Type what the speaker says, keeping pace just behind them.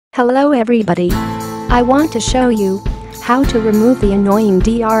Hello everybody. I want to show you how to remove the annoying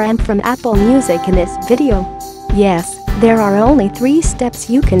DRM from Apple Music in this video. Yes, there are only 3 steps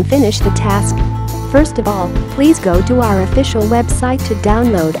you can finish the task. First of all, please go to our official website to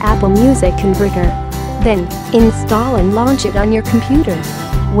download Apple Music Converter. Then, install and launch it on your computer.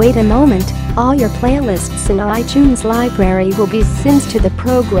 Wait a moment, all your playlists in iTunes library will be synced to the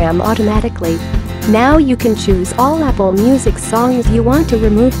program automatically. Now you can choose all Apple Music songs you want to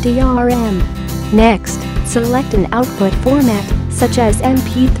remove DRM. Next, select an output format, such as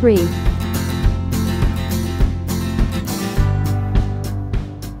MP3.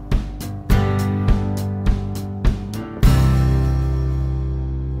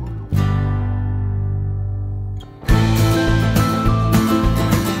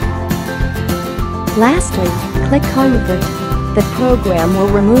 Lastly, click Convert. The program will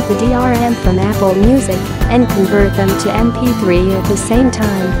remove the DRM from Apple Music and convert them to MP3 at the same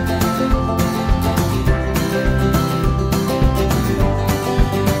time.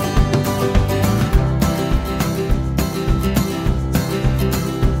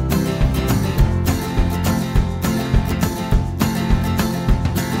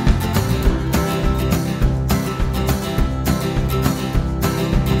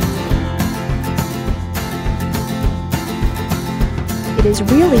 It is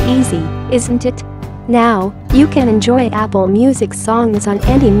really easy, isn't it? Now, you can enjoy Apple Music songs on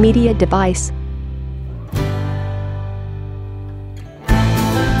any media device.